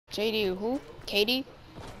JD, who? Katie?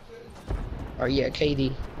 Oh yeah,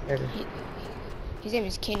 KD. His name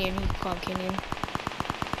is Kenyon. He called Kenyon.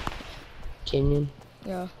 Kenyon.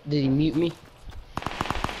 Yeah. Did he mute me?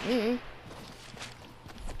 Mm-mm.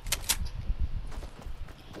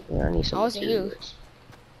 Yeah, I need some I wasn't you. materials.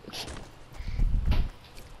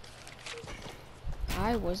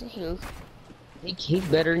 I wasn't you. He's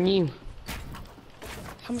better than you.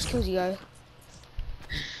 How much kills you got?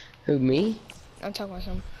 Who, me? I'm talking about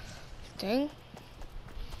him. Dang.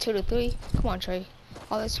 2 to 3. Come on, Trey.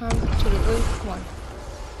 All this time, 2 to 3. Come on.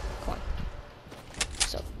 Come on.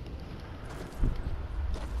 So.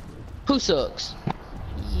 Who sucks?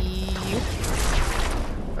 You.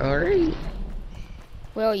 Alright.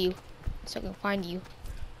 Where are you? So I can find you.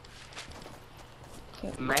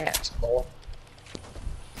 Okay. Matt's boy.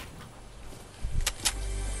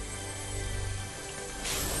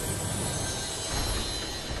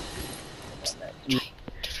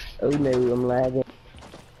 Oh no, I'm lagging.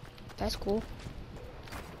 That's cool.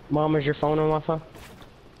 Mom, is your phone on my phone?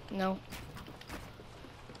 No.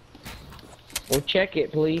 Well, check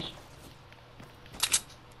it, please.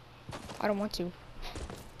 I don't want to.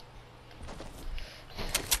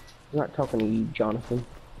 I'm not talking to you, Jonathan.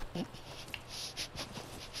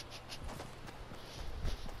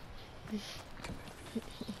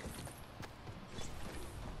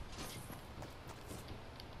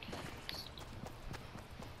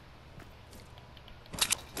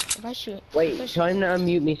 If I shoot. Wait, tell him to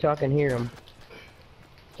unmute me so I can hear him.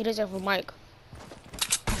 He doesn't have a mic.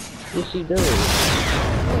 Yes, he does. No,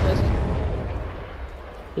 he doesn't.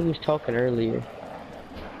 He was talking earlier.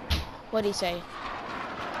 What'd he say?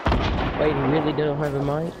 Wait, he really don't have a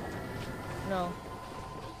mic? No.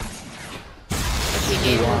 If he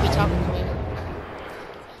did, he would be talking to me.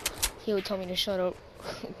 He would tell me to shut up.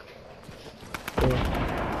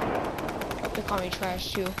 Yeah. They call me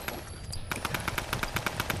trash too.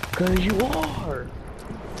 Cause you are.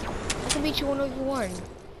 I can beat you 1v1.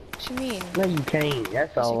 What you mean? No, you can't.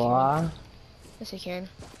 That's a lie. Yes, I can.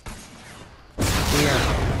 Yeah.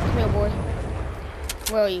 Come here, boy.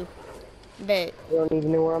 Where are you? Bet. You don't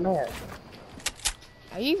even know where I'm at.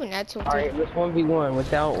 Are you even at 2 3? Alright, let's 1v1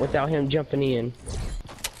 without him jumping in.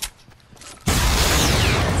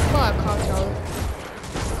 Come on, console.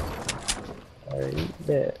 Alright,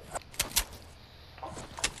 bet.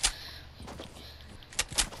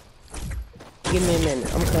 Give me a minute,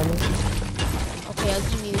 I'm coming. Okay, I'll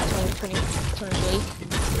give you 23.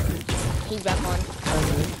 He's back on.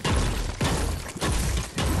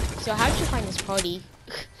 So how'd you find this party?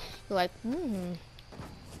 You're like,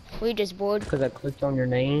 were you just bored? Because I clicked on your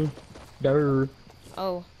name. Durr.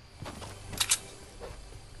 Oh.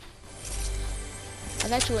 I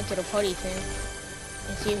thought you went to the party thing.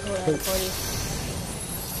 And see who had a party.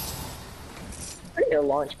 I need a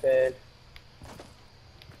launch pad.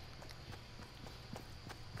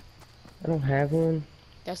 I don't have one.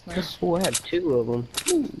 That's nice. Oh, I have 2 of them.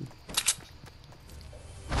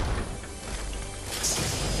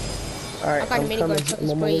 Alright, I got a minigun so I can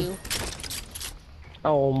spray you.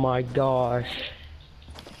 Oh my gosh.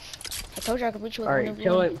 I told you I could reach you with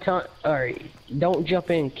Alright, alright, don't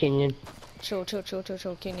jump in, Kenyon. Chill,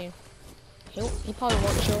 Kenyon. He probably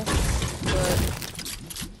won't chill, but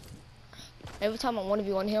every time I want to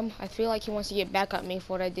be on him, I feel like he wants to get back at me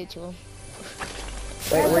for what I did to him.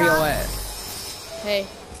 Wait, where y'all at? Hey,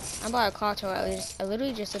 I'm by a clock tower. I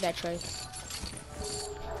literally just did that, Trey.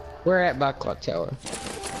 We're at by clock tower.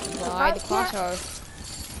 By the clock tower.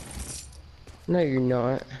 No, you're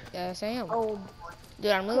not. Yes, I am. Oh,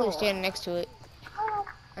 Dude, I'm literally standing next to it.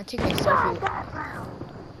 I'm taking a selfie.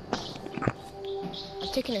 I'm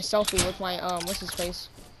taking a selfie with my, what's his face?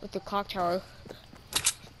 With the clock tower.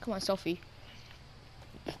 Come on, selfie.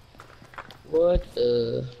 What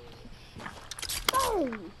the?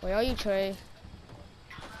 Where are you, Trey?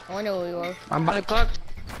 Oh, I know where you are. I'm by the clock.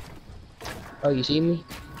 Oh, you see me?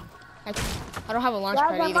 I don't have a launch guys,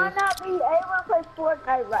 pad I either. might not be able to play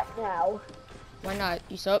Fortnite right now. Why not?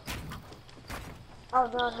 You sup? Oh,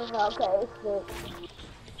 no, okay, so.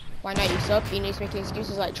 Why not? You sup? You need to make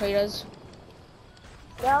excuses like Trey does.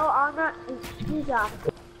 No, I'm not, excuse me.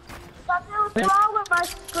 Something was wrong with my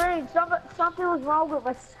screen. Something was wrong with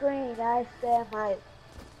my screen. I stand my...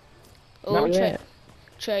 Oh, Trey.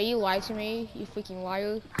 Trey, you lied to me. You freaking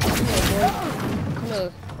liar. Come here, boy. Come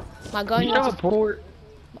here. My gun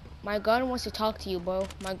My gun wants to talk to you, bro.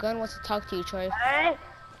 My gun wants to talk to you, Trey.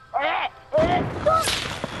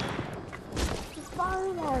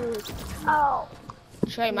 Oh.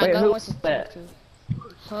 Trey, my gun wants to talk to you.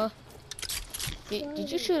 Huh?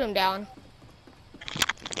 Did you shoot him down?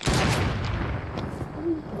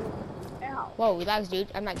 Ow. Whoa, relax, dude.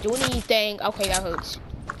 I'm not doing anything. Okay, that hurts.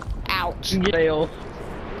 Ouch. Jail.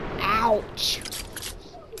 Ouch.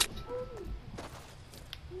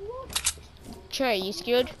 Trey, you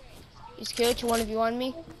scared? You scared to one of you on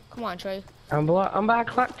me? Come on, Trey. I'm by a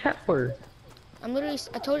clock tower. I'm literally,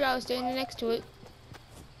 I told you I was standing next to it.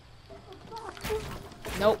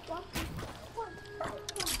 Nope.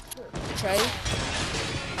 Trey.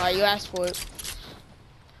 Alright, you asked for it.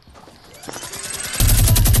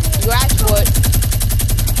 You asked for it.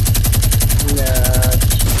 Nah.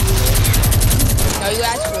 No, you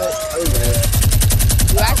asked for it. Okay.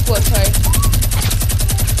 You asked for it, Trey.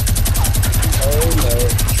 Oh no.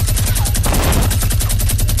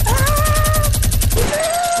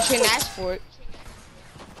 You shouldn't ask for it.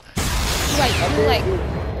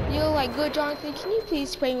 You're like, good, Jonathan, can you please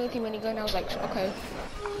spray me with your minigun? I was like, okay.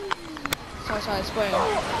 So I started spraying.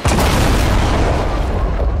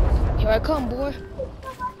 Here I come, boy.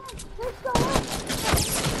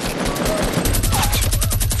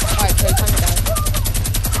 Alright, Trey, time to die.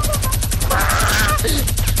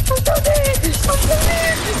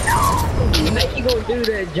 You think you gonna do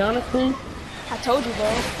that, Jonathan? I told you, bro.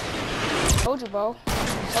 I told you, bro.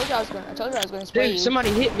 I told you I was gonna spray you. Dude, somebody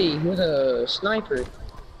hit me with a sniper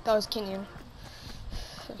That was Kenyon.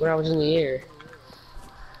 when I was in the air.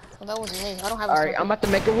 Well, that wasn't me. I don't have a Alright, I'm about to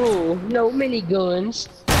make a rule. No miniguns.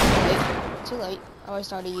 Too late. I already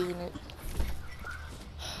started using it.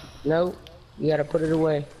 No, you gotta put it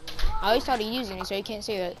away. I already started using it, so you can't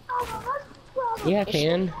say that. Yeah, I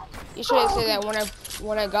can. You should have said that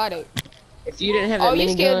when I got it. If you didn't have that you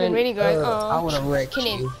scared of the minigun, minigun? I would have wrecked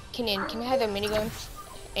you. Can I have the minigun?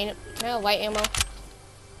 Can I have light ammo?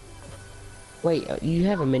 Wait, you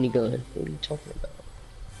have a minigun. What are you talking about?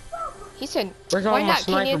 He said, Where's all why my not,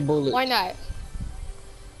 sniper Kenyon? bullets? Why not?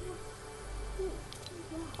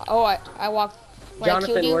 Oh, I walked. When Jonathan,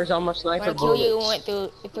 I killed you, where's all my sniper when I killed bullets? you, went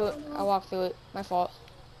through it. I walked through it. My fault.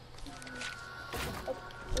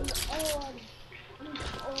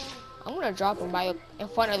 I'm gonna drop him in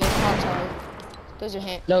front of this clock tower. There's a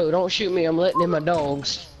hint. No, don't shoot me. I'm letting in my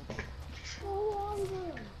dogs.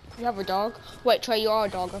 You have a dog? Wait, Trey, you are a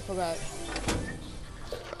dog. I forgot.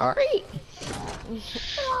 Alright.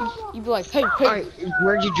 You'd be like, hey. Alright,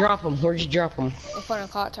 where'd you drop them? Where'd you drop them? In front of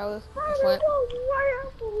the clock tower. In front.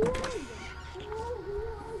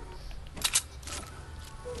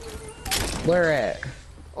 Where at?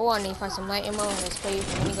 Oh, I need to find some light ammo and let's play with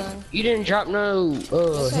a minigun. You didn't drop no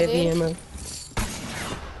Yes, I heavy did. ammo.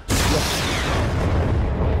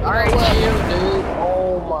 Alright, chill, dude.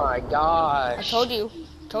 Oh my gosh. I told you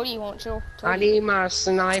you won't chill. I need my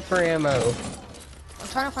sniper ammo. I'm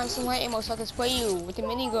trying to find some light ammo so I can spray you with the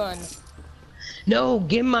minigun. No,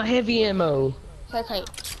 give me my heavy ammo.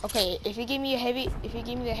 Okay, if you give me the heavy ammo, if I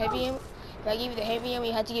give you the heavy ammo,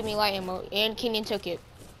 you have to give me light ammo. And Kenyon took it.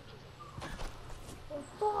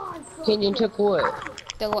 Kenyon took what?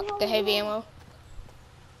 The heavy ammo.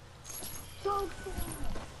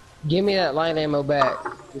 Give me that light ammo back.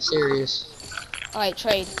 I'm serious. Alright,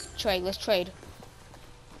 trade, let's trade.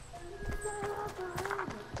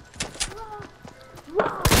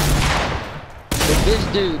 If this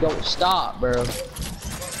dude don't stop, bro. I'm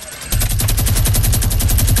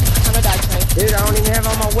gonna die, trade. Dude, I don't even have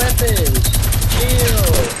all my weapons.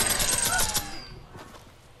 Chill.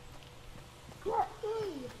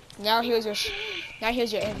 Now here's your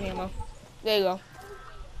heavy ammo. There you go.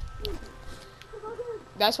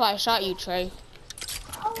 That's why I shot you, Trey.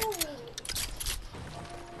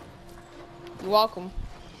 You're welcome.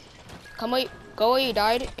 Go where you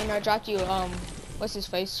died, and I dropped you, what's his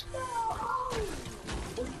face?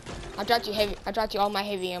 I dropped you all my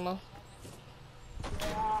heavy ammo.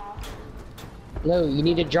 No, you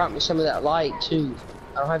need to drop me some of that light, too.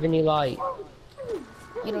 I don't have any light.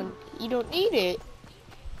 You don't need it.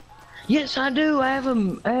 Yes, I do. I have a,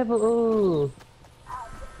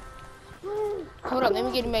 Hold up, let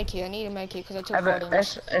me get a med kit. I need a med kit because I took I have 4 a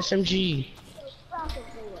damage. SMG.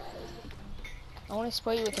 I want to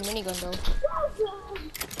spray you with a minigun, though.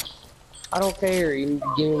 I don't care. You need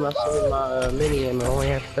to give me some of my mini ammo. I only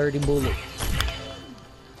have 30 bullets.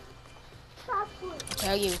 Okay,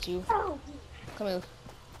 I'll give it to you. Come here.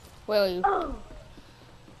 Where are you?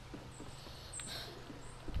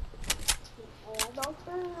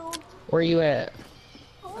 Where you at?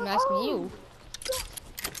 I'm asking you.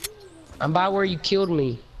 I'm by where you killed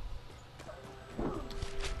me.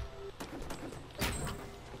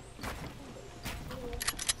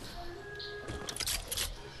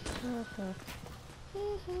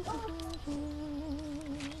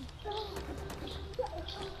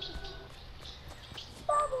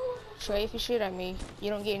 Trey, if you shoot at me, you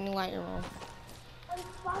don't get any light ammo.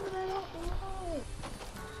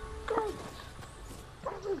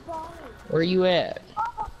 Where you at?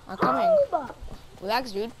 I'm coming.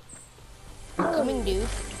 Relax, dude. I'm coming, dude.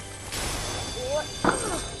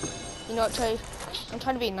 You know what, Trey? I'm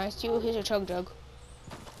trying to be nice to you. Here's your chug jug.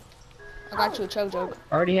 I got you a chug jug.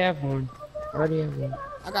 I already have one. I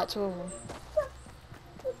got 2 of them.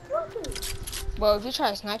 Well, if you try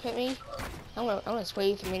to snipe at me, I'm gonna spray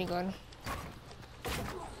you with a minigun.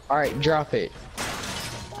 Alright, drop it.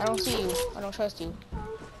 I don't see you. I don't trust you.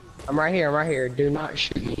 I'm right here. Do not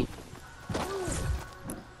shoot me.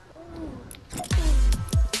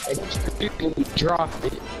 Drop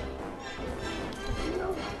it.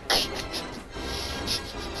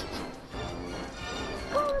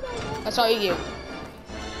 That's all you get.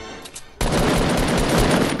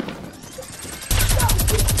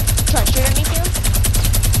 Try to shoot at me, Tim?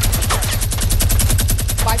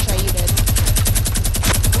 If I try, you dead.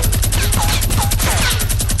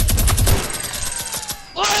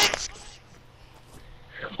 What?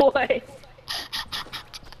 What?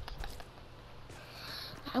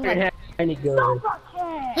 I'm gonna... Any gun.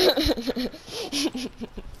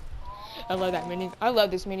 I love that mini. I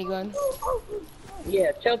love this minigun.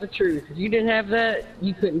 Yeah, tell the truth. If you didn't have that,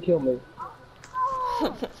 you couldn't kill me.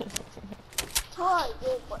 And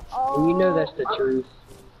you know that's the truth.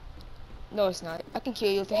 No, it's not. I can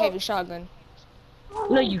kill you with a heavy shotgun.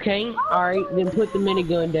 No, you can't. Alright, then put the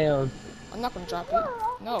minigun down. I'm not gonna drop it.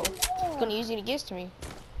 No. I'm gonna use it against me.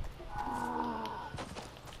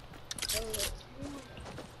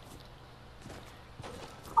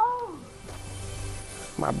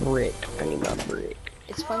 My brick. I need my brick.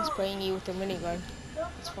 It's fun spraying you with a minigun.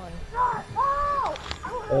 It's fun.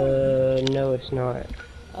 No, it's not.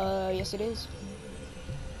 Yes it is.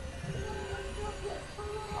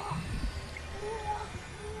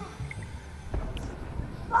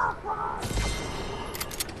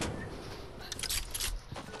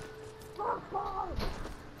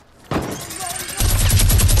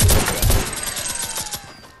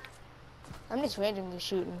 I'm just randomly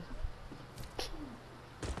shooting.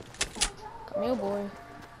 Come here, boy.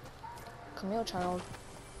 Come here, child.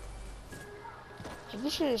 If you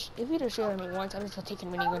just shoot at me once, I'm just gonna take the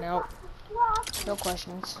minigun out. No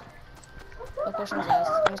questions. No questions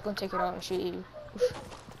asked. I'm just gonna take it out and shoot you.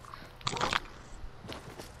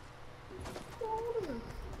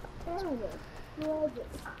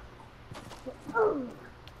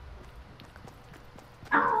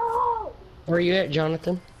 Where you at,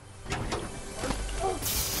 Jonathan?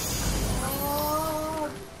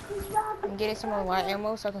 I'm getting some more light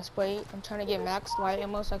ammo so I can spray. I'm trying to get max light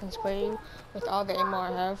ammo so I can spray you with all the ammo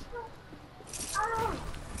I have.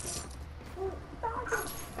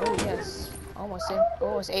 Oh yes, almost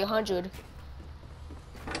 800.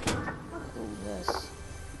 Oh yes,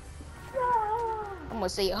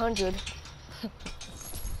 almost 800.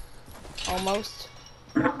 Almost.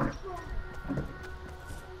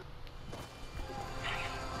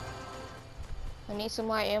 I need some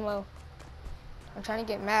light ammo. I'm trying to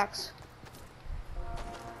get max.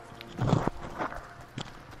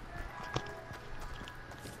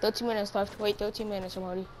 $13 minutes left. Wait, 13 minutes,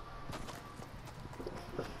 Marty.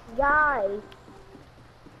 Guys.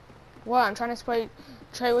 What? I'm trying to spray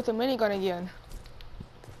Trey with a minigun again.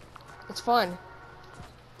 It's fun.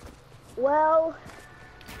 Well,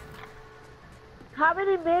 how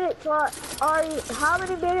many minutes are you? How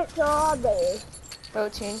many minutes are there?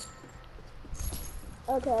 13.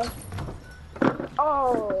 Okay.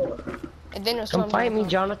 Oh. And then there's Come fight me,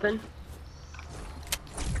 Jonathan.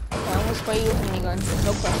 Okay, I'm gonna spray you with a minigun.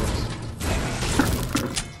 No questions.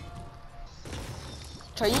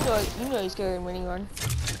 Trey, you know he's scared of the minigun.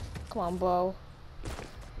 Come on, bro.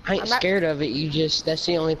 I ain't scared of it. That's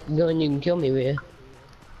the only gun you can kill me with.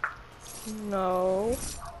 No.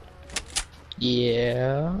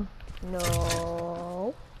 Yeah.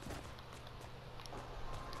 No.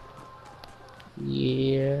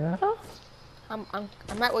 Yeah. I'm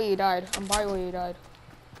at where you died. I'm by where you died.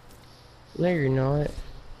 No, you're not.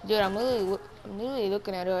 Dude, I'm literally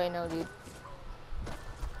looking at it right now, dude.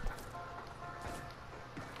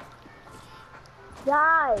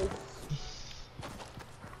 Guys.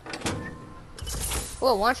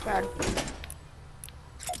 Whoa, launch pad.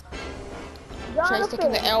 Trey's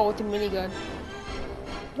taking the L with the minigun.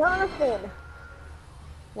 Jonathan.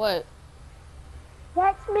 What?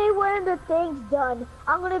 Text me when the thing's done.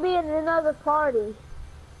 I'm gonna be in another party.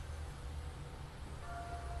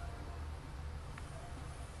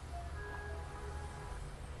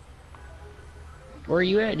 Where are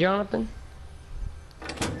you at, Jonathan?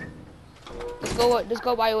 Just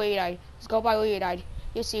go by where you died. Just go by where you died.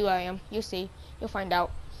 You'll see where I am. You'll see. You'll find out.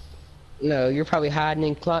 No, you're probably hiding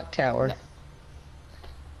in clock tower.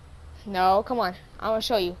 No, no, come on. I want to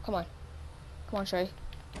show you. Come on. Come on, Trey.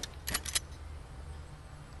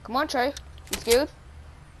 Come on, Trey. You scared?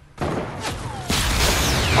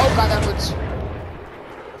 Oh god, that hurts.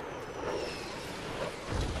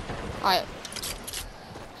 Alright.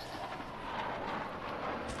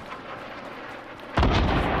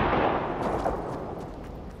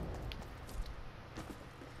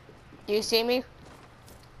 Do you see me?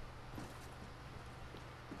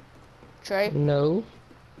 Trey? No.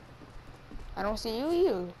 I don't see you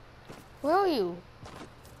either. Where are you?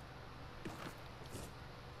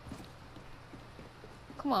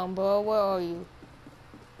 Come on, bro. Where are you?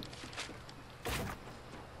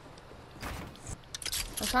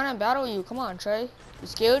 I'm trying to battle you. Come on, Trey. You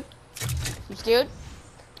scared? You scared?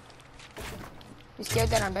 You scared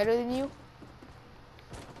that I'm better than you?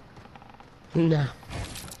 No.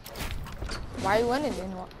 Why are you winning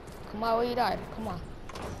then? Come on, where you died. Come on.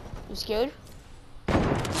 You scared?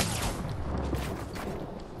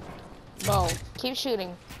 Bro, keep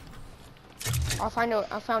shooting. I found you.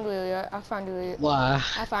 I found you. Why?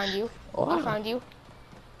 I found you. Why? I found you.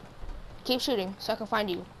 Keep shooting so I can find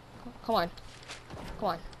you. Come on. Come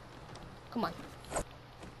on. Come on.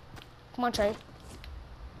 Come on, Trey.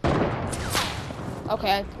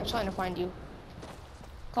 Okay, I'm trying to find you.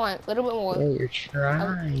 Come on, a little bit more. Yeah, you're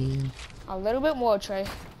trying. A little bit more, Trey.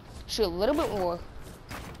 Shoot, a little bit more.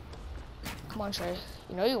 Come on, Trey.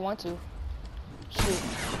 You know you want to. Shoot.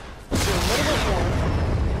 Shoot a little bit more.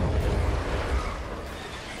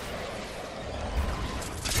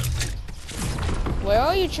 Where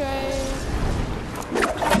are you, Trey?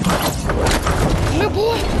 My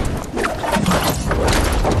boy!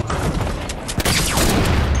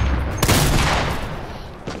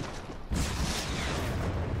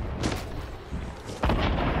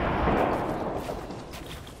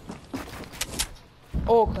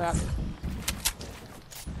 Oh crap.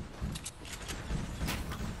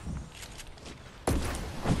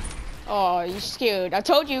 Oh, you scared. I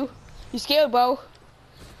told you. You scared, bro.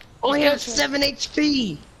 Only have 7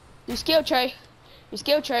 HP. You scared, Trey. You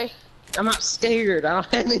scared, Trey. I'm not scared. I don't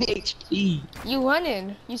have any HP. You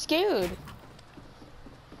running. You scared.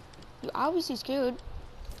 You obviously scared.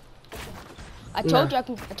 I told you I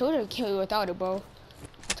told you I could kill you without it, bro.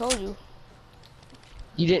 I told you.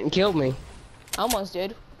 You didn't kill me. I almost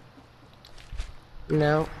did.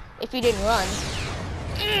 No. If you didn't run.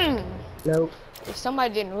 Nope. If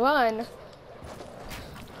somebody didn't run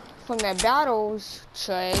from their battles,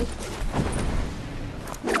 Trey.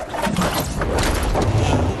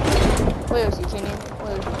 Where is he, Kenny?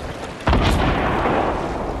 Where is he?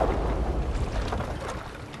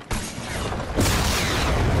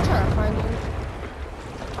 I'm trying to find you.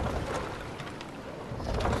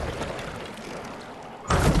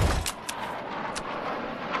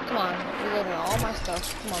 Come on, you're getting all my stuff.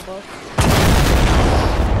 Come on, bro.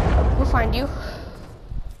 We'll find you.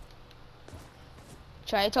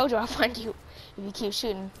 Trey, I told you I'll find you if you keep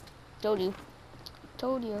shooting. Told you.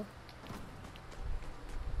 Told you.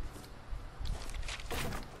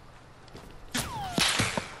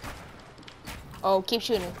 Oh, keep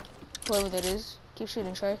shooting. Whoever that is. Keep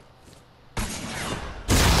shooting, Trey.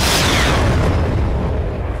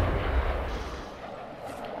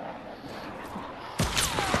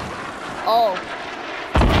 Oh.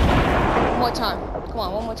 One more time. Come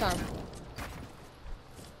on, one more time.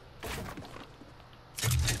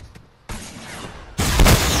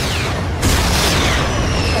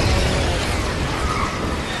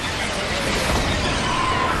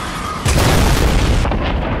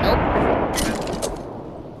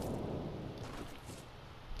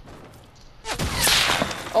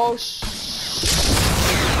 Oh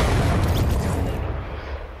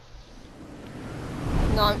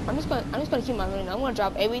No, I'm just gonna keep my minigun. I'm gonna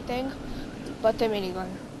drop everything but the minigun.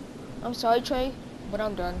 I'm sorry, Trey, but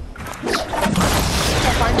I'm done. You're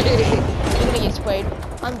gonna get sprayed.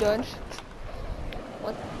 I'm done.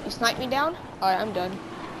 What? You sniped me down? Alright, I'm done.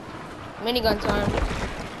 Minigun time.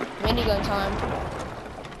 Minigun time.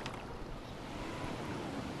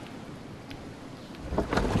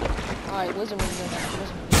 Alright, where's the minigun?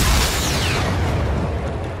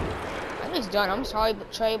 I'm just done. I'm sorry,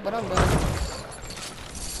 Trey, but I'm done.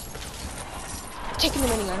 Taking the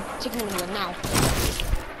minigun. Taking the minigun now.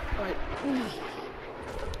 Alright.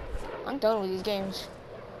 I'm done with these games.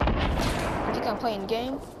 You think I'm playing the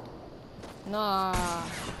game? Nah.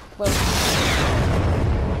 But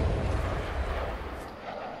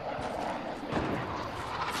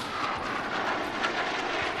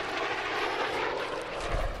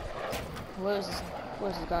where's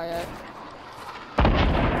this guy at?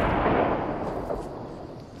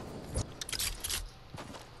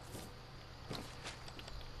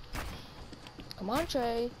 Come on,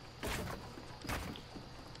 Trey.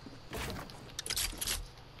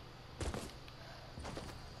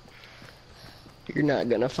 You're not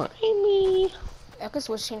gonna find me. I could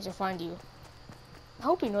switch teams to find you. I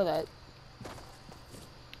hope you know that.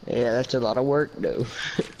 Yeah, that's a lot of work, though.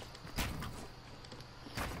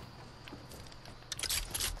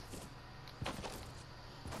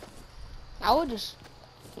 I would just,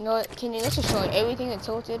 you know what, can you let's just show everything that's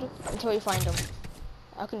tilted until you find them.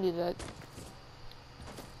 I can do that.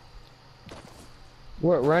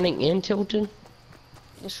 What, running in Tilted?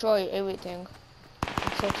 Destroy everything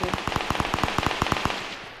that's tilted.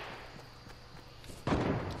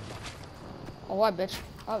 Oh, I bet you.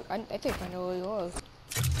 I think I know where you are.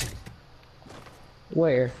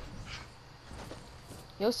 Where?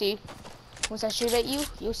 You'll see. Once I shoot at you,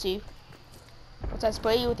 you'll see. Once I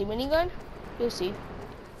spray you with the minigun, you'll see.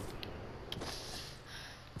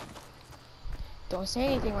 Don't say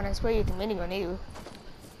anything when I spray you with the minigun, either.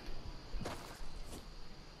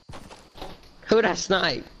 Who'd I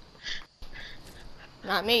snipe?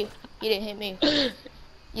 Not me. You didn't hit me.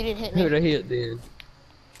 You didn't hit me. Who'd I hit then?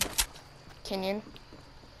 Kenyon.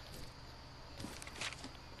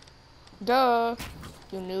 Duh.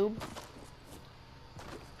 You noob.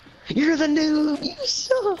 You're the noob! You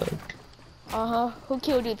suck! Uh-huh. Who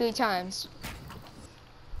killed you 3 times?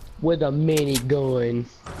 With a minigun.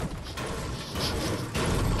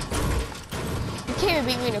 You can't even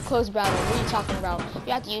beat me in a close battle. What are you talking about?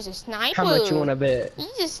 You have to use a sniper. How much you wanna bet? You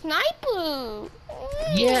use a sniper.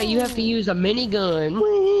 Yeah, you have to use a minigun.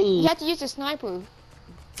 You have to use a sniper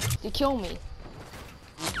to kill me.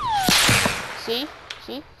 See?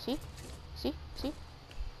 See? See? See? See?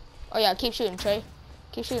 Oh yeah, keep shooting, Trey.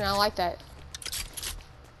 Keep shooting, I like that.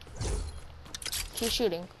 Keep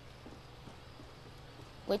shooting.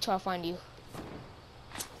 Wait till I find you.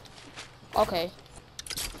 Okay.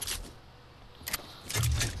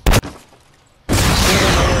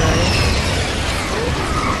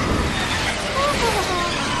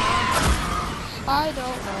 I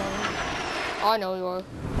don't know. I know you are.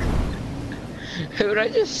 Who'd I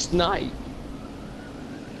just snipe?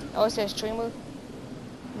 Oh, it says streamer?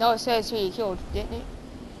 No, it says who you killed, didn't it?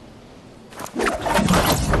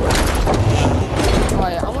 Oh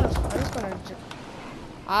yeah, I'm just gonna...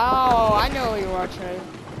 Oh, I know who you are, Trey.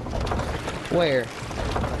 Where?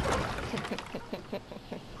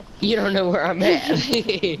 You don't know where I'm at.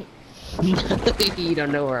 You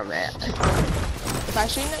don't know where I'm at. If I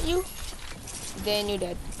shoot at you, then you're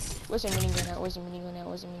dead. Where's the minigun at? Where's the minigun at?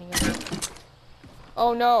 Where's the minigun at?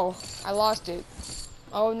 Oh no, I lost it.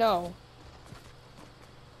 Oh no.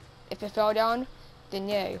 If it fell down, then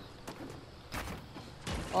yay.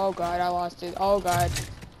 Oh god, I lost it. Oh god.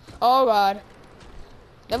 Oh god.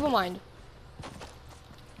 Never mind.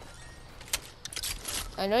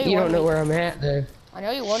 I know you don't know where I'm at though. I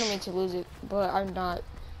know you wanted me to lose it, but I'm not.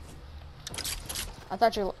 I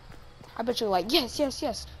bet you're like, yes, yes,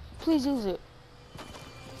 yes. Please lose it.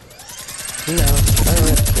 No, I don't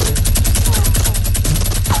have to.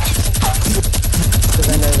 Because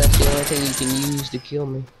I know that's the only thing you can use to kill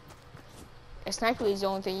me. A sniper is the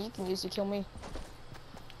only thing you can use to kill me.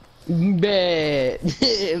 Bet.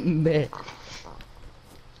 Bet.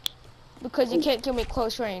 Because you can't kill me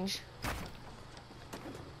close range.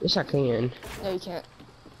 Yes, I can. No, you can't.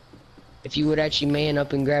 If you would actually man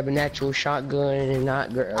up and grab an actual shotgun and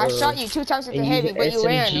not I shot you 2 times with the heavy, but you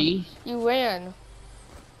ran. You ran.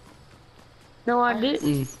 No, I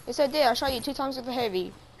didn't. Yes, I did. I shot you 2 times with the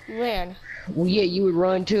heavy. You ran. Well, yeah, you would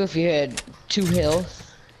run too if you had 2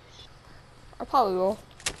 health. I probably will.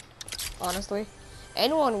 Honestly.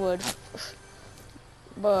 Anyone would.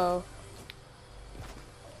 But...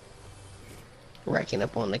 Racking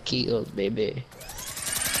up on the kills, baby.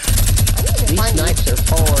 I need to These find snipes you. are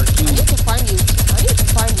far too. I need to find you. I need to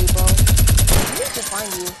find you, bro. I need to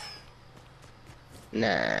find you.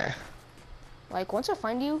 Nah. Like, once I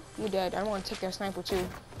find you, you're dead. I want to take your sniper too.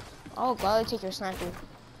 I'll gladly take your sniper.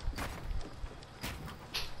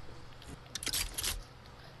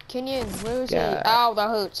 Kenyon, where is he? Ow, that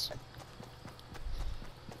hurts.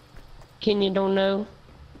 Kenyon don't know?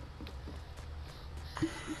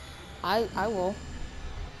 I will.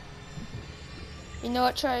 You know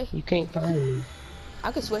what, Trey? You can't find me.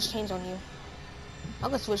 I could switch teams on you. I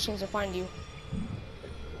could switch teams to find you.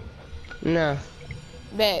 No.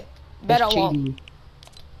 Bet. Bet I won't.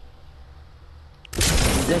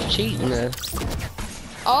 That's cheating though.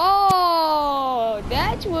 Oh,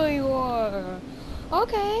 that's where you are.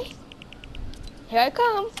 Okay. Here I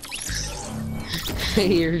come.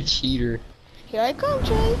 You're a cheater. Here I come,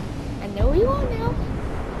 Trey. I know where you are now.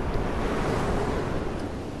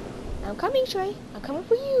 I'm coming, Trey. I'm coming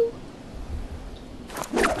for you.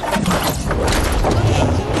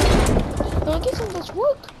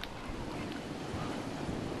 work.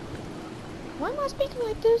 Why am I speaking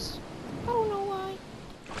like this? I don't know why.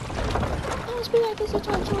 I don't speak like this at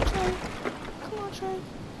all, Trey. Come on, Trey.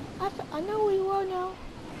 I know where you are now.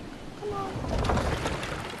 Come on.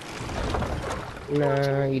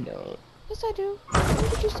 No, you don't. Yes, I do. When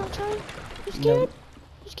did you start, Trey? You scared? Nope.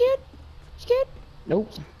 You scared? You scared?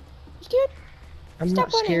 Nope. You scared? I'm Stop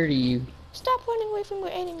not running. scared of you. Stop running away from your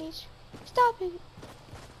enemies. Stop it.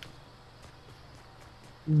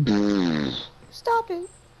 Stop it.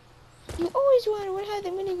 You always run when I have the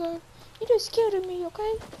minigun. You're just scared of me,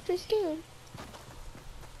 okay? You're just scared.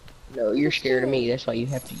 No, you're scared of me. That's why you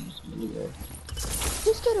have to use the minigun.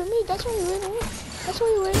 You're scared of me. That's why you're running away. That's why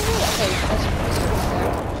you're running away. Okay,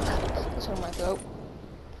 that's on my throat.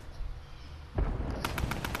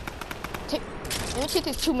 Let me take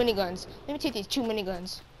these 2 miniguns. Let me take these 2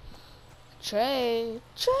 miniguns. Trey,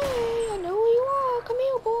 I know where you are. Come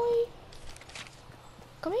here, boy.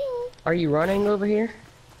 Come here. Are you running over here?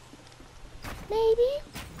 Maybe.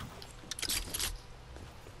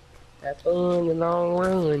 Have fun, the long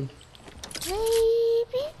run.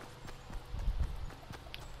 Maybe.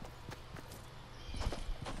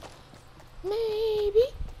 Maybe.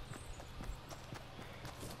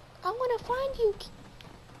 I want to find you,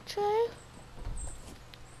 Trey.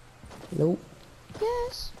 Nope.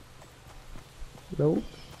 Yes. Nope.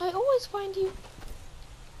 I always find you.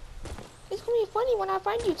 It's gonna be funny when I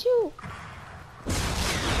find you too.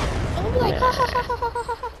 I'm gonna be like, ha ha ha ha ha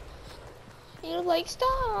ha ha. And you're like,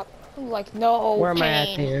 stop. I'm like, no. Where am I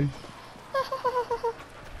at then?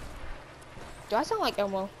 Do I sound like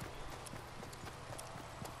Elmo?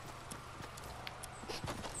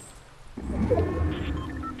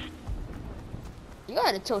 You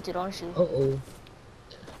got it tilted, aren't you? Uh-oh.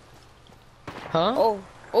 Huh?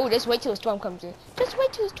 Oh, just wait till the storm comes in. Just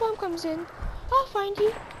wait till the storm comes in. I'll find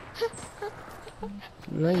you.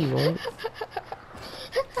 No, you won't.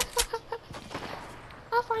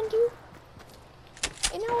 I'll find you.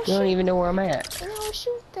 And I'll You don't even know where I'm at. And I'll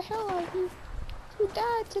shoot the hell out of you. You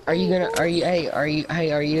died today. Are you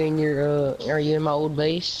in your, are you in my old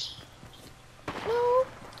base? No.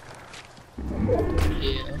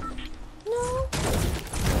 Yeah. No.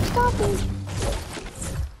 Stop it.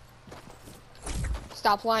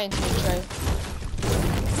 Stop lying to me, Trey.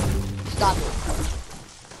 Stop it.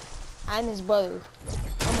 I'm his brother.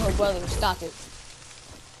 I'm her brother. Stop it.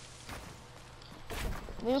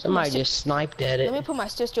 Somebody just sniped at it. Let me put my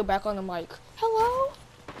sister back on the mic. Hello?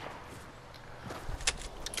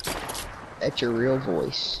 That's your real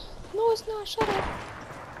voice. No, it's not. Shut up.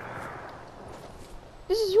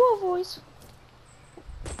 This is your voice.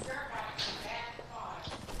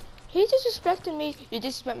 He disrespected me. You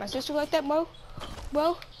disrespect my sister like that, bro?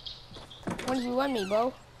 Bro? When did you run me,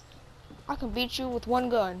 bro? I can beat you with one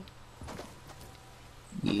gun.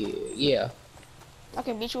 Yeah. I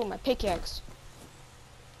can beat you with my pickaxe.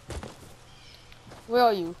 Where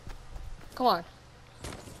are you? Come on.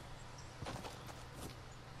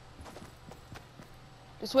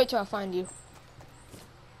 Just wait till I find you.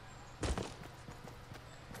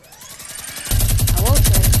 I will,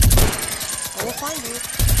 Trey. I will find you.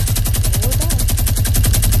 I will die.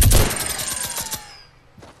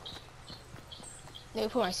 Let me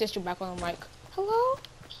put my sister back on the mic. Hello?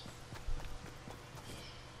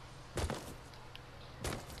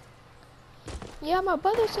 Yeah, my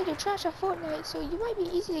brother said you're trash at Fortnite, so you might be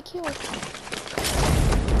easy to kill. I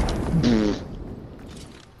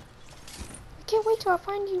can't wait till I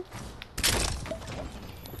find you.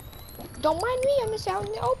 Don't mind me, I'm just out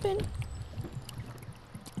in the open.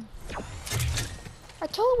 I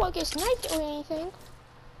totally won't get sniped or anything.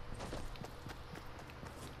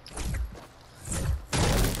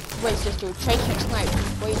 Wait, sister, Trey can't snipe.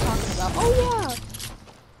 What are you talking about? Oh, yeah!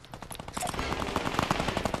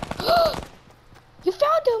 You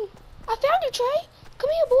found him! I found you, Trey!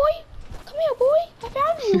 Come here, boy! Come here, boy! I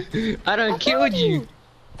found you! I done killed you!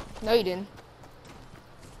 No, you didn't.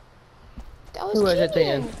 That was Who was Kenyon! it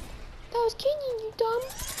then? That was Kenyon, you dumb!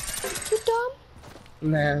 You dumb!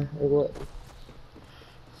 Nah, what?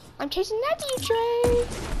 I'm chasing after you, Trey!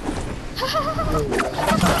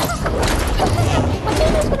 I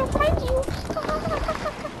think I was gonna find you!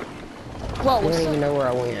 Whoa, I don't even know where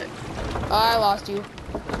I went. Oh, I lost you.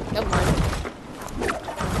 Never mind.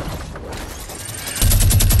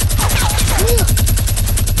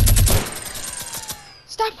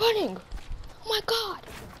 Stop running! Oh my god!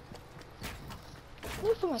 Let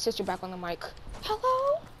me put my sister back on the mic.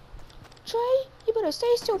 Hello? Trey, you better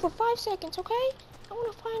stay still for 5 seconds, okay? I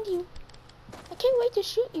wanna find you. I can't wait to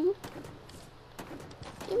shoot you.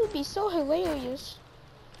 It would be so hilarious.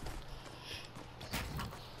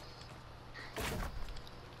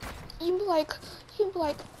 you'd be like,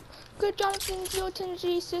 good job,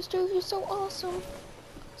 G, sister, you're so awesome.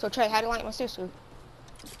 So Trey, how do you like my sister?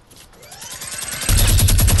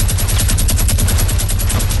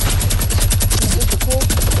 Cool.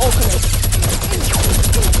 Oh, come here.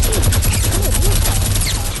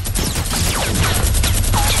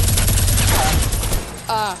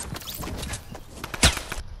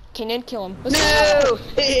 Can't kill him. No!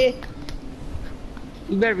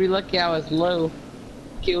 You better be lucky I was low.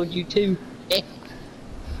 Killed you too. It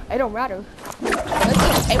don't matter.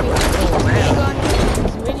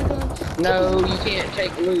 Minigun. No, you can't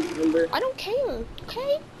take loot, remember? I don't care,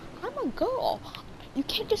 okay? I'm a girl. You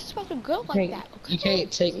can't disrespect a girl like that, okay? You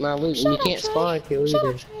can't take my loot, Shut and you up, can't Trey. spawn kill Shut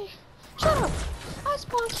either. up, Trey. Shut up. I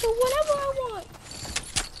spawn kill whenever I want.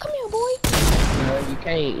 Come here, boy. No, you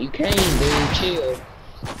can't. You can't, dude. Chill.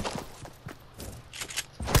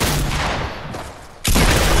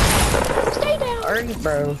 Stay down. Alright,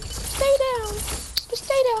 bro. Stay down. Just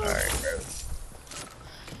stay down. Alright, bro.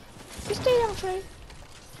 Just stay down, Trey.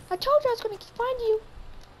 I told you I was gonna find you.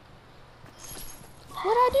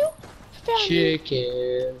 What'd I do? Found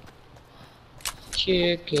Chicken.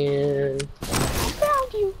 Chicken. I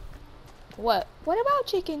found you. What? What about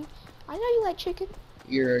chicken? I know you like chicken.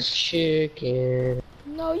 You're a chicken.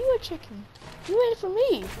 No, you a chicken. You in for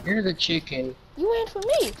me. You're the chicken. You in for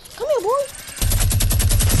me. Come here, boy.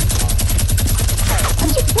 I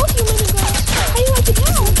took both your miniguns. How you like it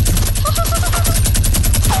now?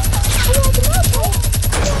 How you like it now, Trey?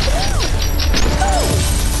 How you like it now?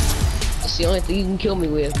 That's the only thing you can kill me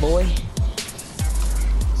with, boy.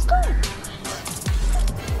 Let's go.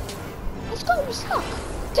 Let's go. You suck.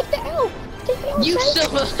 Take the L. Take the L, You Trey.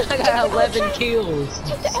 suck. I got 11 kills.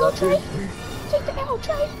 Take the L, Trey. Take the L,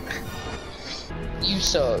 Trey. You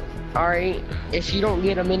suck. Alright, if you don't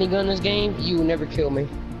get a minigun this game, you will never kill me.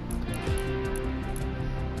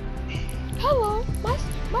 Hello.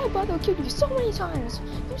 My brother killed you so many times.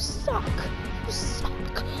 You suck. You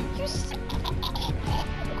suck. You suck. Okay.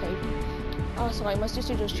 Oh, sorry. My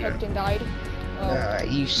sister just choked and died. Nah,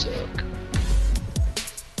 you suck.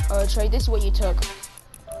 Trey, this is what you took.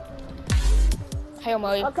 Hail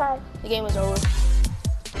Mary. Okay. The game is over.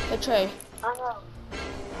 Hey, Trey.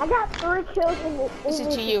 I got 3 kills in This is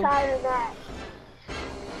this to you. entire match.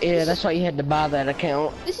 Yeah, that's why you had to buy that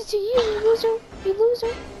account. This is to you, you loser. You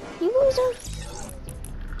loser. You loser.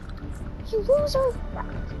 You loser.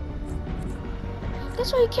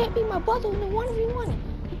 That's why you can't be my brother in the 1v1.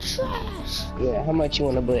 You trash. Yeah, how much you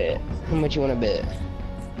wanna bet? How much you wanna bet?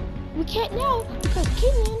 We can't now because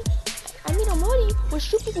Amori will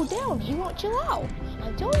shoot people down. He won't chill out.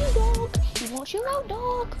 I'm telling you, dog. He won't chill out,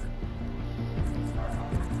 dog.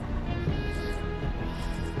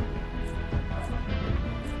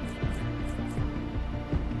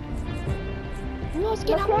 You know what's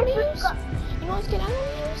getting out on the news? You know what's getting out on the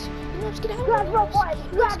news? You know what's getting out on the news?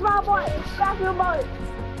 Grab my boy. Grab your boy.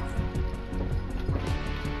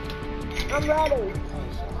 I'm ready.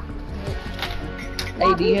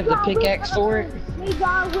 Hey, do you have the pickaxe for it? Me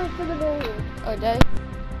dog went for the moon. Oh, Daddy.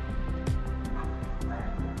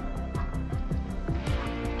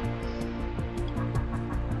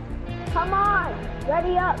 Come on.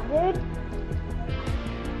 Ready up, dude.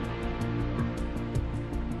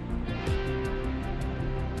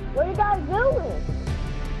 What are you guys doing?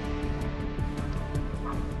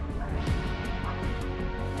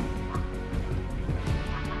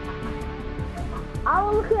 I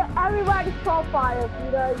will look at everybody's profile if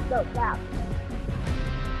you guys don't doubt.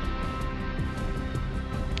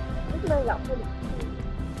 This man got pretty cool.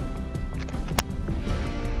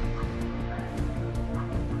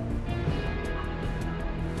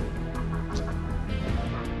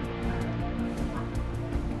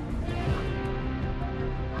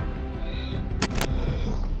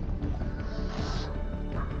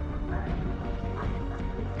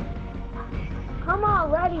 Come on,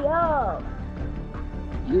 ready up.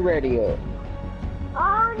 You ready up? I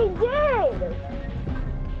already did.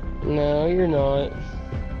 No, you're not.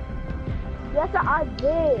 Yes, I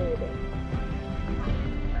did.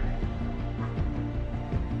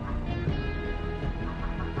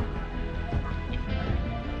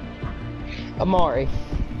 Amari,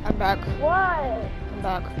 I'm back. What? I'm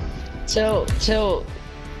back. tell,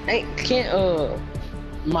 hey, can't,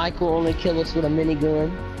 Michael only kill us with a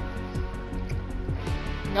minigun?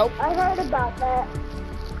 Nope. I heard about that.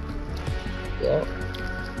 Yeah.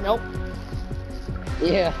 Nope.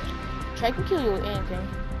 Yeah. Trey can kill you with anything.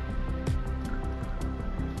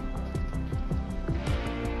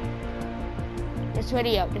 Just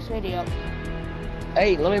ready up. Just ready up.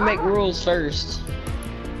 Hey, let me make rules first.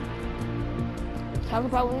 Talk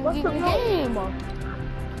about when we What's get in the the game.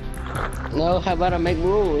 No, how about I make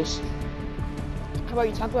rules? How about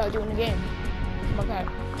you talk about doing the game? How about that?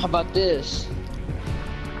 How about this?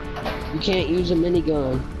 You can't use a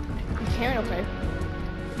minigun. You can, okay.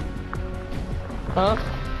 Huh?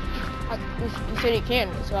 You said you can,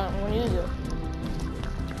 so I don't want to use it.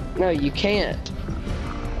 No, you can't.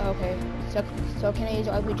 Okay. So can I use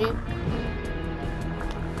RPG?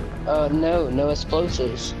 No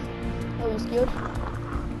explosives. Oh, you scared?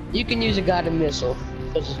 You can use a guided missile,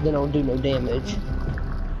 because they don't do no damage.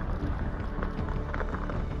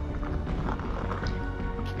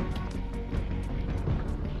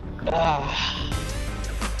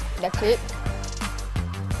 That's it?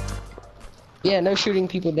 Yeah, no shooting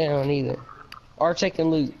people down either. Or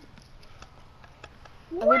taking loot.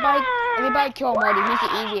 Everybody kill Marty, he's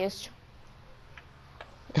the easiest.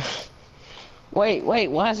 Wait,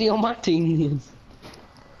 why is he on my team?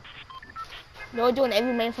 They're doing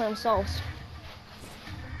every man for themselves.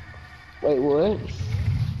 Wait, what?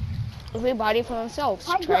 Everybody for themselves,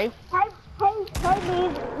 Hey, Trey. hey,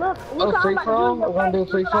 dude, look. Oh, free for all? We're gonna do a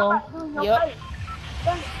free for all? Yep.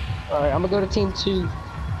 Alright, I'm gonna go to team 2.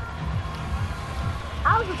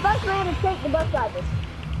 I was the first man to take the bus drivers.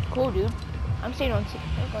 Cool, dude. I'm staying on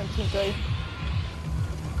I'm team 3.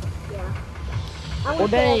 Yeah. Oh,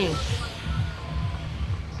 dang.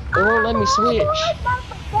 They won't let me switch. You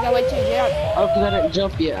gotta wait till you get out. Oh, because I didn't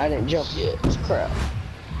jump yet. It's crap.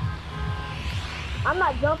 I'm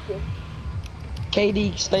not jumping.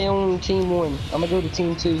 KD, stay on team 1. I'm gonna go to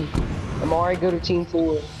team 2. Amari, go to team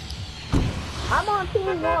 4. I'm on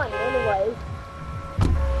team 1 anyway.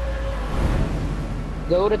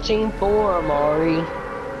 Go to team 4, Amari.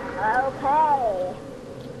 Okay.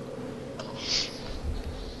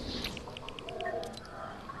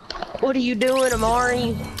 What are you doing,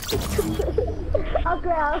 Amari?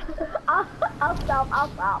 Okay, I'll stop.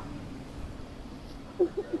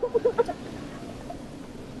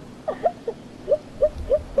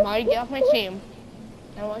 Marty, get off my team.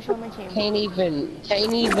 I don't want to show my team. Can't even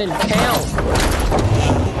count.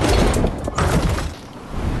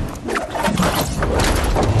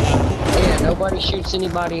 Yeah, nobody shoots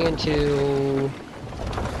anybody into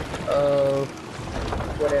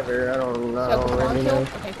whatever. I don't really know.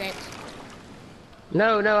 Okay, thanks.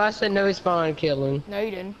 No, I said no spawn killing. No,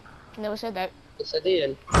 you didn't. You never said that. Yes, I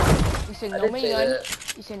did. You said I no did say minigun.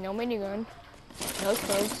 that. You said no minigun. No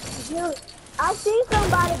clothes. Dude, I see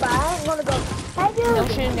somebody, but I ain't gonna go. Hey, dude. No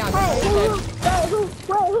shooting down. Hey, Who's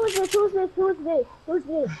who's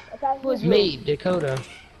this? Okay. Who's Me, Dakota.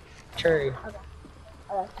 Cherry.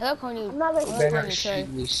 Hello, Connie. I'm not You gonna better not shoot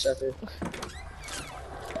me, sucker.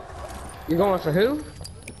 You're going for who?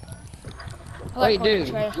 Wait, dude.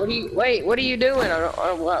 What are you doing?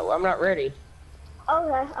 I'm not ready.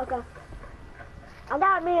 Okay. I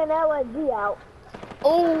got me an LSD out.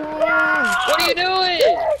 Oh! What are you doing?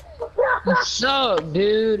 You suck,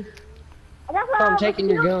 dude. I'm taking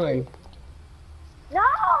your gun. No!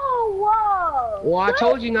 Whoa! Well, I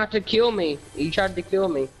told you not to kill me. You tried to kill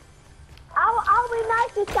me. I'll be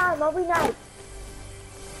nice this time. I'll be nice.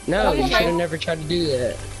 No, you should have never tried to do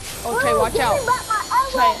that. Oh, Trey, watch out.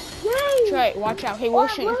 Trey, watch out. Hey, we'll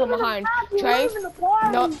shoot you from behind. Trey,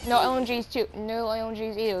 no LMGs too. No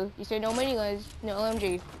LMGs either. You said no miniguns, no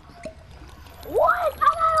LMG. What? I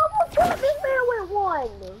almost killed this man with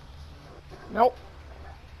one. Nope.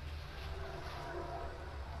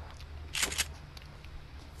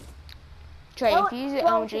 Trey, if you use an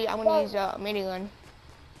LMG, I'm gonna use a minigun.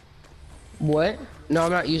 What? No,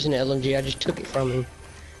 I'm not using the LMG. I just took it from him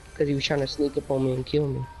because he was trying to sneak up on me and kill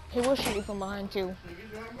me. He will shoot you from behind too.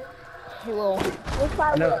 He will.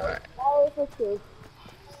 I know.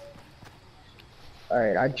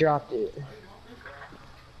 Alright, I dropped it.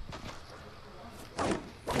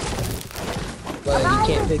 But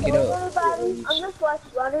you can't pick it up. I'm just like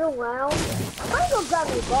running around. I might go grab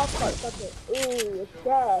me a golf cart. Something. Ooh, it's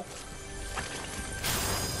dead.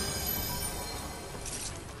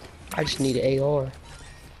 I just need an AR.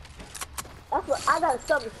 That's what I got a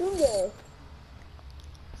submachine gun.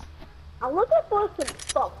 I'm looking for some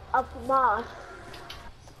stuff up moss.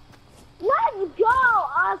 Let's go!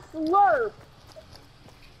 I slurp.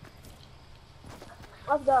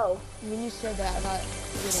 Let's go. When you said that, I thought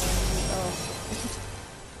you were oh.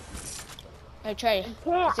 Hey Trey, is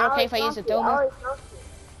it okay if I use a thermal?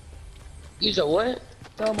 Use a what?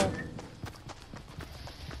 Thermal.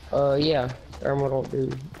 Yeah. Thermal don't do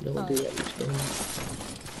that much damage.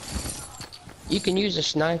 You can use a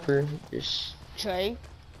sniper. Just Trey,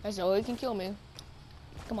 that's all you can kill me.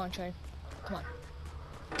 Come on, Trey. Come on.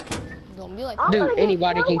 Don't be like that. Dude,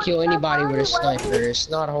 anybody can kill anybody with a sniper. It's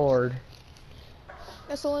not hard.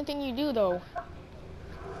 That's the only thing you do, though.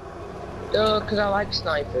 Cause I like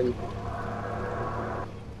sniping.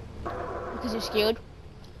 Because you're scared?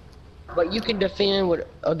 But you can defend with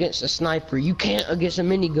against a sniper. You can't against a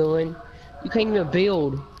minigun. You can't even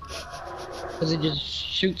build. Cause it just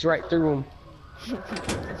shoots right through them.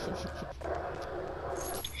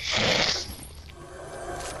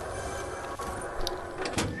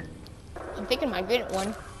 I'm thinking I might get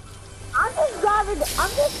one. I'm just driving.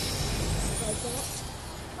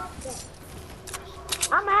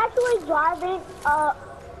 I'm actually driving.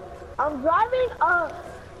 I'm driving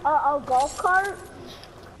a golf cart.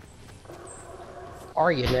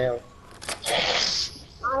 Are you now?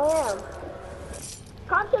 I am.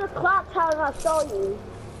 Come to the clock tower and I'll show you.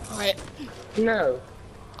 Alright. No.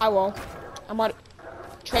 I will. I'm about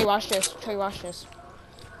Trey, watch this. Trey, watch this.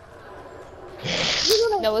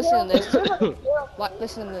 No, listen to this. What?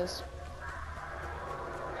 Listen to this.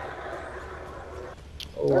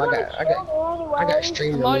 Oh, I got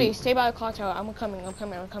stream. Marty, stay by the clock tower. I'm coming.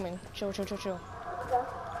 Chill. Okay.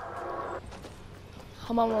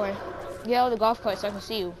 I'm on my way. Get out of the golf cart so I can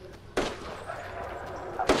see you.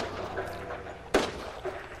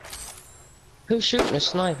 Who's shooting a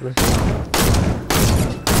sniper?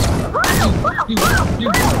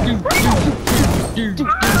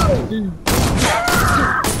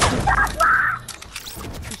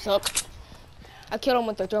 You suck. I killed him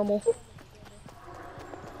with the thermal.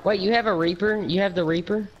 Wait, you have a Reaper? You have the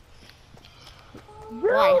Reaper? Dude,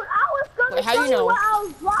 Why? I was gonna How tell you know? what I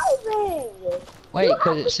was driving. Wait,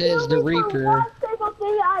 cause it says the Reaper. I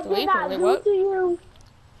did not do what? to you.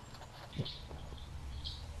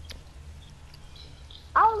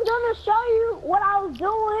 I was gonna show you what I was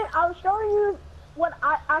doing. I was showing you what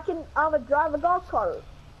I'm a drive a golf cart.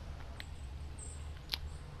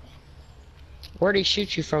 Where'd he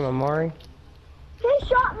shoot you from, Amari? He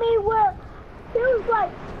shot me where he was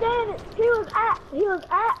like standing. He was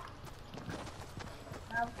at.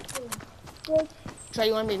 Trey,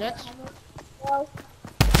 you want to be next? Well,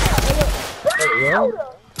 Well?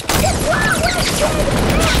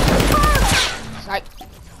 Right.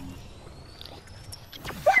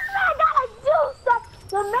 I gotta do stuff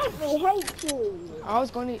to make me hate you. I was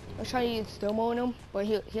trying to use thermal on him, but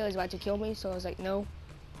he was about to kill me, so I was like, no.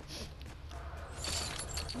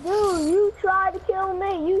 Dude, you tried to kill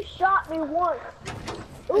me. You shot me once.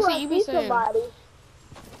 Ooh, see, I you be see saying- somebody.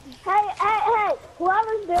 Hey,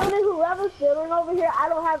 whoever's building over here, I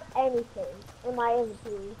don't have anything in my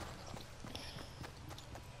inventory.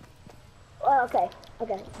 Well, okay,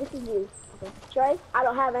 this is you. Okay. Trey, I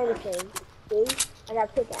don't have anything. See? I got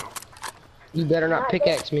a pickaxe. You better not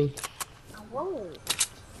pickaxe me. I won't.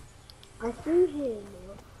 I see him.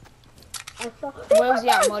 I saw. Where's he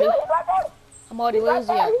at, Marty? He's right there. I'm already He's right lazy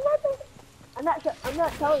there. at. He's right there. I'm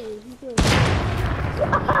not telling you. He's doing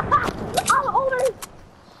I'm over.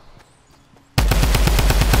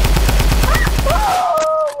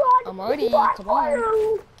 I'm already, come on.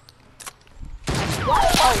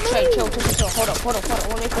 Oh, Trey, chill. Hold up. I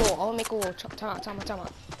wanna make a little. Time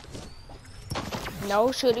out.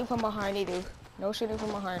 No shooting from behind either. No shooting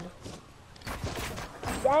from behind.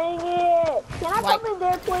 Dang it. Can I come in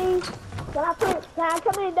there, please? Can I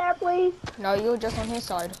come in there, please? No, you're just on his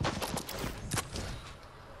side.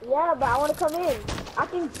 Yeah, but I want to come in. I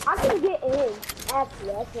can get in.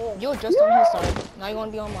 Actually, I can. You're just on his side. Now you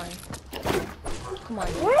wanna be on mine. Come on.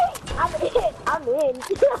 Wait, I'm in. I'm in.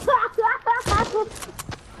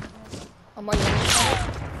 I'm already on his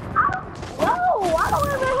side. No, I don't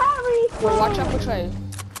even have anything. Well, watch out for Trey.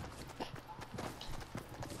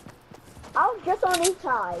 I was just on his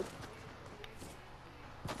side.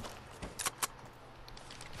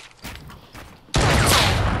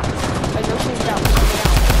 Hey, no shooting down.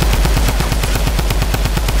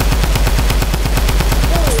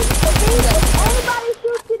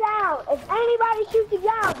 If anybody shoots you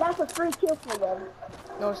down, that's a free kill for them.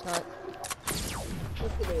 No, it's not.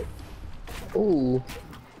 Yes, it is. Ooh.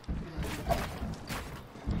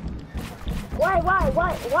 Wait.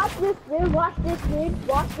 Watch this, dude. Watch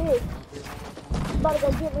this. I'm about to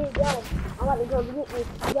go get me a gun. I'm about to go get me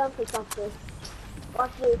a gun for something.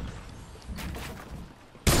 Watch this.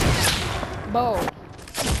 Bo.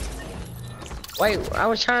 Wait, I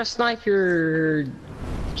was trying to snipe your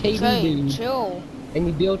KD Trey, dude, chill. and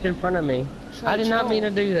you built in front of me. Trey, I did not chill. mean to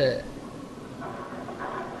do that.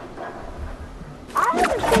 I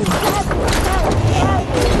haven't seen Kevin.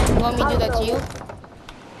 You want me to do that to you?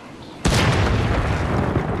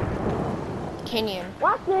 Kenyon.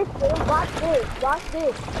 Watch this, dude. Watch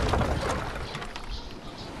this.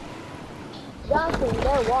 Johnson,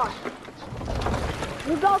 there, watch.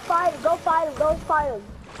 You go fight him.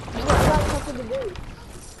 You I got something to do.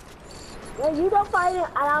 When you don't fight him,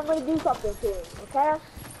 and I'm gonna do something to him, okay?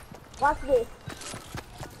 Watch this.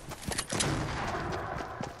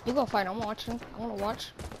 You go fight him, I'm watching. I wanna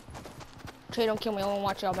watch. Trey, don't kill me, I wanna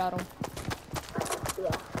watch y'all battle.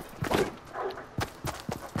 Yeah.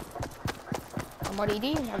 Somebody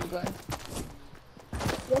didn't have a gun.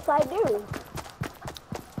 Yes, I do.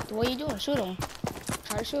 What are you doing? Shoot him.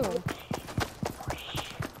 Try to shoot him.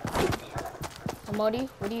 Somebody,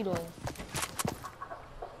 what are you doing?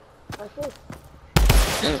 Watch this.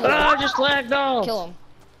 Ah, I just lagged off. Kill him.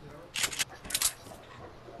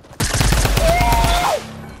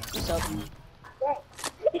 What's up?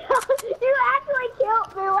 You actually killed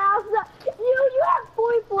me last night. You have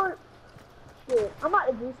 44. Shit, I'm about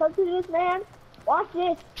to do something to this man. Watch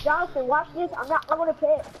this, Jonathan. Watch this. I'm gonna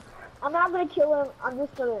pick. I'm not gonna kill him. I'm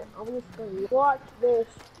just gonna watch this.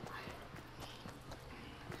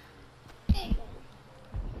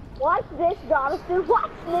 Watch this, Jonathan.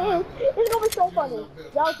 Watch this. It's gonna be so funny.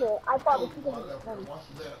 Jonathan, I thought this was gonna be funny.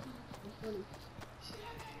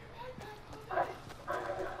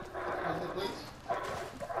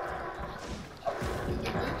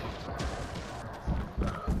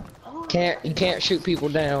 You can't shoot people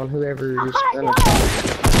down, whoever is gonna.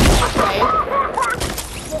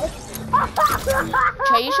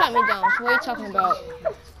 Trey, you shot me down. So what are you talking about?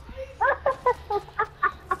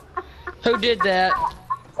 Who did that?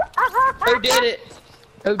 Who did it?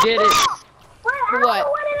 Who did it? Who what?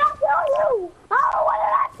 What did I tell you? What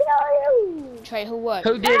did I tell you? Trey, who what?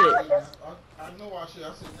 Who did it?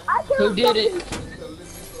 Who did it?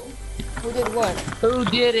 Who did what? Who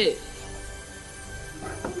did it?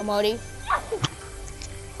 Amodi?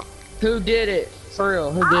 Who did it? For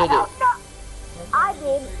real, who did it? I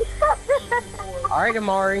did. Alright,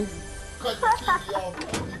 Amari.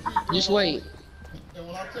 Just wait. And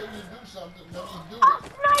when I tell you to do something, then you do A it.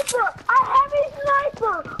 sniper! I have a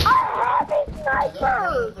sniper! I have a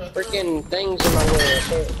sniper! Freaking things in my way. I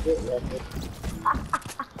can't get nothing.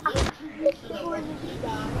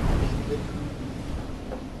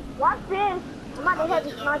 Watch this. I'm about to have a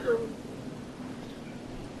sniper.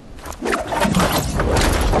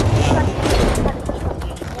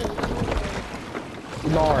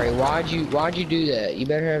 Mari, why'd you do that? You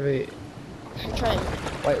better have it. Trey.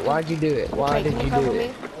 Wait, why'd you do it? Why Trey, did can you cover do me?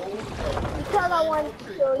 it? Because I wanted to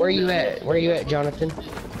show you. Where you at? Where you at, Jonathan?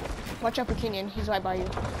 Watch out for Kenyon. He's right by you.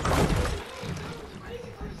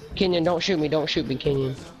 Kenyon, don't shoot me,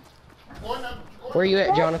 Kenyon. Where you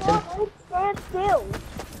at, Jonathan? Stand still.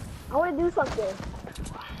 I want to do something.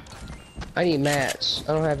 I need mats.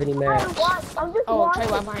 I don't have any mats. I'm just Oh, Trey,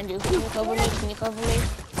 watching. right behind you. Can you cover me? Can you cover me?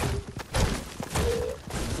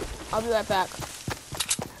 I'll be right back.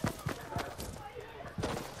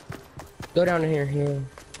 Go down here, here.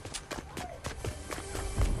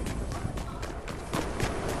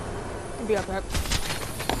 I'll be right back.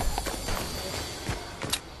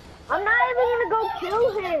 I'm not even gonna go kill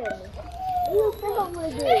him. What do you think I'm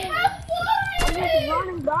gonna do? I'm just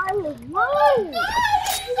running by his room.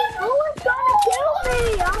 Who is trying to kill me?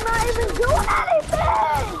 I'm not even doing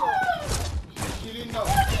anything. You didn't know.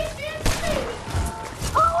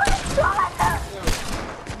 Who is trying to?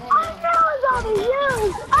 I know it's gonna be you.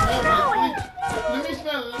 I know it. Let me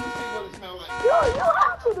smell it. Let me see what it smells like. You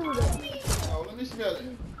have to do this. Oh, let me smell it.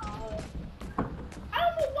 I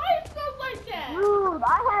don't know why it smells like that. Dude, I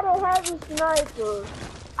had a heavy sniper.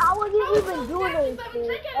 I wasn't even doing anything.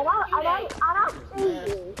 And I see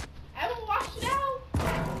you. I haven't washed it out.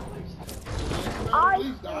 I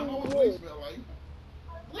Bleach, I know what see bleach you. smell like.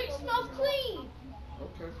 Bleach smells clean.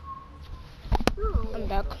 Okay. I'm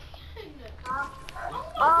back.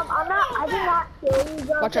 I did not kill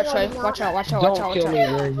you. Watch out, Trey. Watch out, watch out, watch Don't out, watch kill out. me.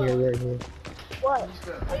 We're here. What?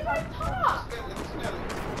 We were top.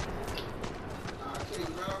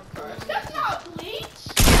 That's not bleach.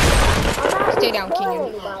 Stay down, Kenyon.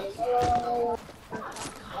 Okay, so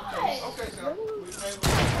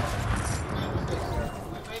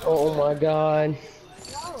Oh my god.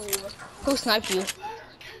 Who sniped you?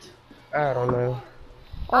 I don't know.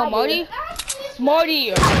 Oh, Marty?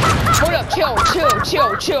 Marty! Hold up, chill.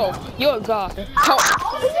 You're a god. Help.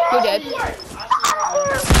 You're dead.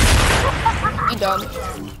 You dumb.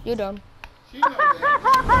 You're dumb.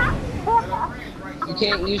 You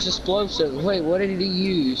can't use explosives. Wait, what did he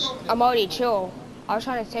use? I'm already chill. I was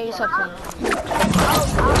trying to tell you something.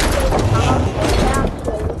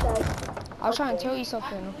 I was trying to tell you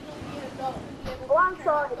something. Oh, I'm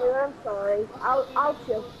sorry, dude. I'm sorry. I'll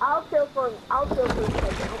chill. I'll chill for a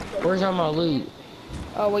second. Where's all my loot?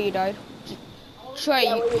 Oh, where you died? Trey,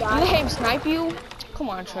 you let him snipe you? Come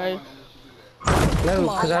on, Trey. No,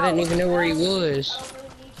 because I didn't even know where he was.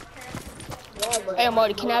 Hey,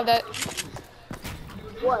 Marty, can I have that?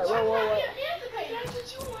 What? Wait.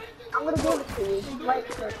 I'm gonna give it to you. Wait.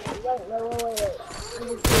 Dude,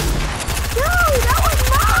 that was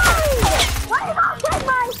mine! Why did I take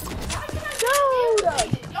my...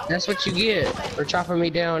 Dude! That's what you get for chopping me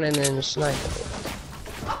down and then sniping.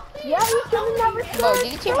 Yeah, you should have never shot. Bro,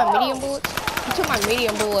 did you take my medium bullets? You took my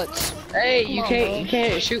medium bullets. Hey, Come you on,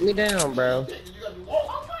 can't bro. shoot me down, bro.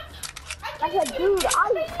 I said, dude,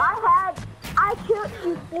 I killed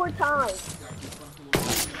you 4 times.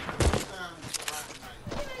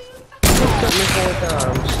 Took me 4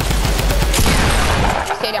 times.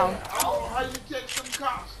 Stay down. I don't know how you take some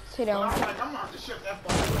cops. Sit down. I'm like, I'm out to shut that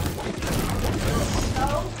phone.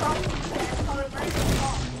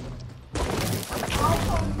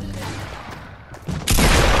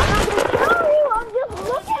 I'm not gonna kill you, I'm just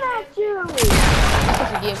looking at you. That's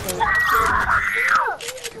what you get for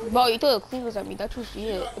it. Bro, you threw the cleavers at me. That's what you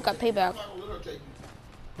did. It got payback.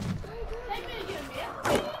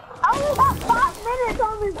 I only got 5 minutes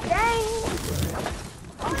on this game.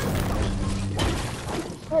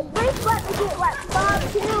 At least let me get like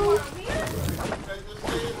 5 kills.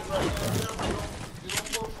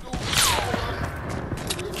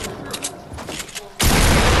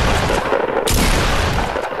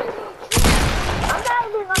 I'm not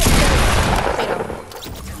even gonna kill Stay down.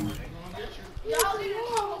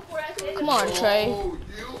 Come on, Trey.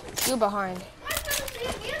 You're behind.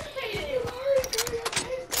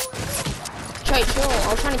 Trey, chill. I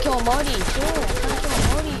was trying to kill Marty. Chill. I was trying to kill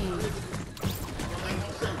Marty.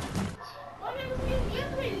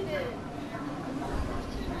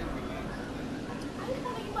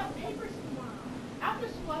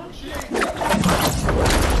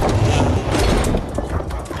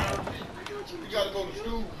 You gotta go to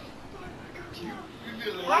school.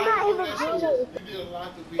 I'm not even doing it. You did a lot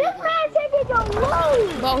to be This man taking your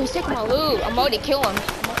loot. Bro, he's taking my loot. I'm about to kill him.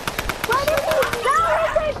 What is he? No,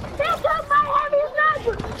 he took my heavy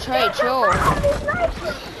sniper. Trey, chill. Heavy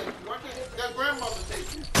sniper. that grandmother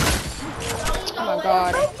take you. Oh my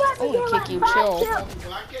god. I'm gonna kick you. Chill.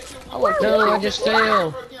 When I catch you, I will No, kill I you. just fell.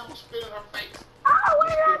 I'm gonna spit in her face. Oh, where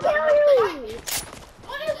did I kill you?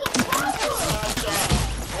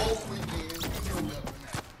 Whole weekend, you know that.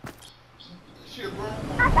 Shit, bro.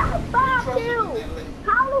 I got 5 kills.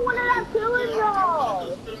 How the one that I'm killing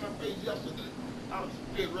y'all? Spit in her face yesterday. I was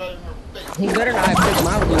spit right in her face. He better not pick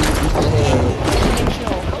my loot.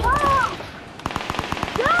 Chill. Oh.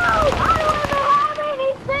 Dude, I don't even have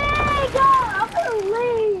anything. God, I'm gonna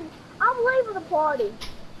leave. I'm leaving the party.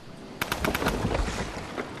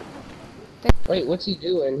 Wait, what's he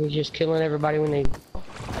doing? He's just killing everybody when they...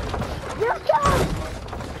 This guy,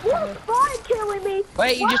 you started killing me.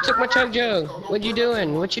 Wait, you just took my chug jug. What you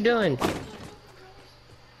doing? What you doing?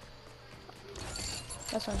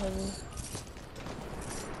 That's not heavy.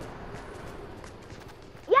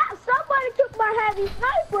 Yeah, somebody took my heavy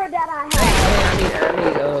sniper that I Hey, had. I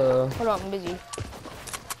need, Hold on, I'm busy.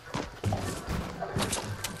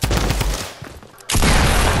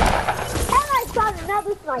 And I found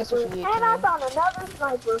another That's what sniper. you need, And I man. found another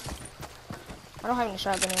sniper. I don't have any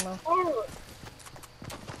shotgun ammo. And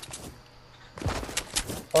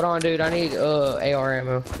hold on, dude. I need, AR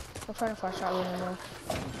ammo. I'm trying to find shotgun ammo.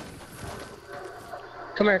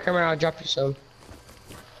 Come here, I'll drop you some.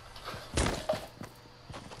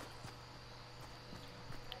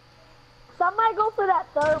 somebody go for that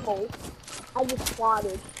thermal. I just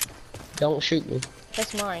spotted. Don't shoot me.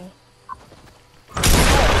 That's mine.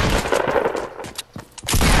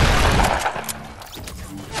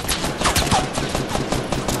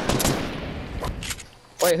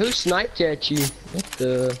 Wait, who sniped at you? What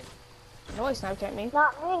the... Nobody sniped at me.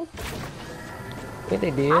 Not me. Yeah,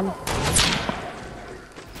 they did.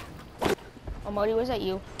 Oh, Marty, was that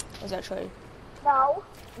you? Was that Trey? No,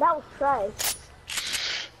 that was Trey.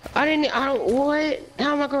 I don't, what?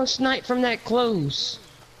 How am I gonna snipe from that close?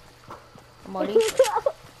 Oh, Marty? It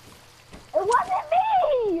wasn't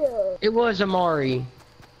me. It was Amari.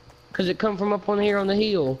 Cause it come from up on here on the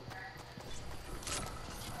hill.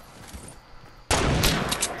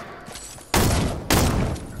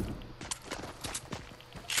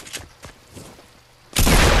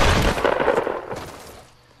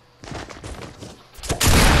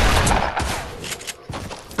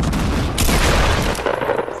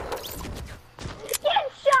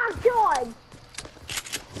 Get shotgun.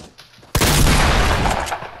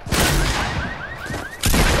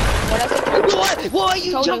 What?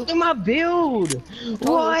 You Told jumped you. in my build.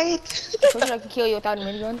 What? Told you I could kill you without a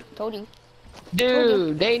minigun. Told you.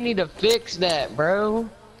 Dude, they need to fix that, bro.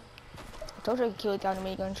 Told you I could kill you without a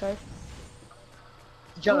minigun, Trey.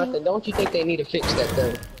 Jonathan, don't you think they need to fix that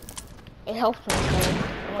though? It helped me, Trey.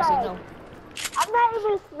 I'm gonna say no. I'm I'm not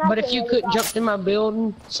even sniping. But if you couldn't jump in my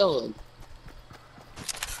building, son.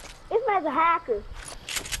 This man's a hacker.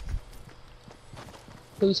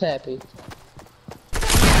 Who's happy?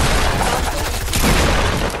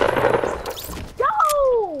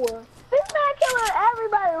 Go! This man killing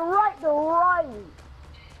everybody right to right.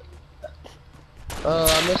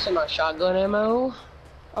 I'm missing my shotgun ammo.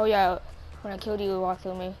 Oh yeah, when I killed you, you walked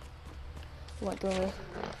through me. You went through me.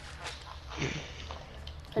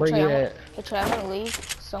 Where you at? Hey Trey, I'm gonna leave.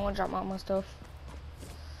 Someone drop my stuff.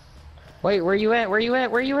 Wait, where you at? Where you at?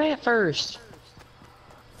 Where you at first?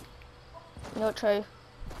 You know what, Trey?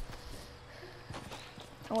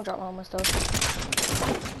 I'm gonna drop all my stuff.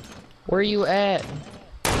 Where you at?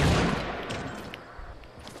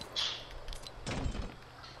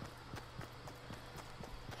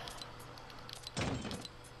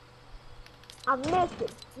 I'm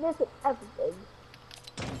missing everything.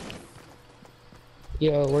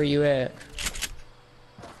 Yo, where you at?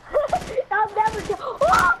 I'll never kill. Oh,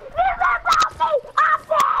 this man brought me! I'm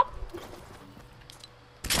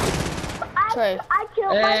dead! Trey. I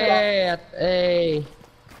killed myself. Hey.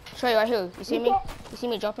 Trey, right here. You see me? You see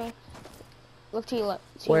me dropping? Look to your left.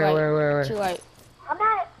 Where? To your right. I'm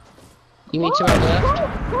at. You mean to my left?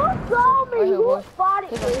 Who saw me? Right here, Who boy.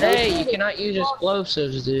 spotted me? Hey, you cannot use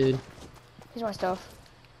explosives, dude. Here's my stuff.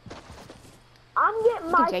 I'm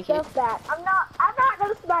getting my take stuff back. I'm not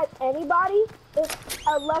gonna snipe anybody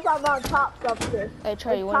unless I'm on top something. Hey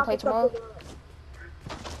Trey, you wanna play tomorrow?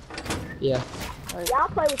 Yeah. Yeah, I'll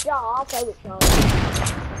play with y'all.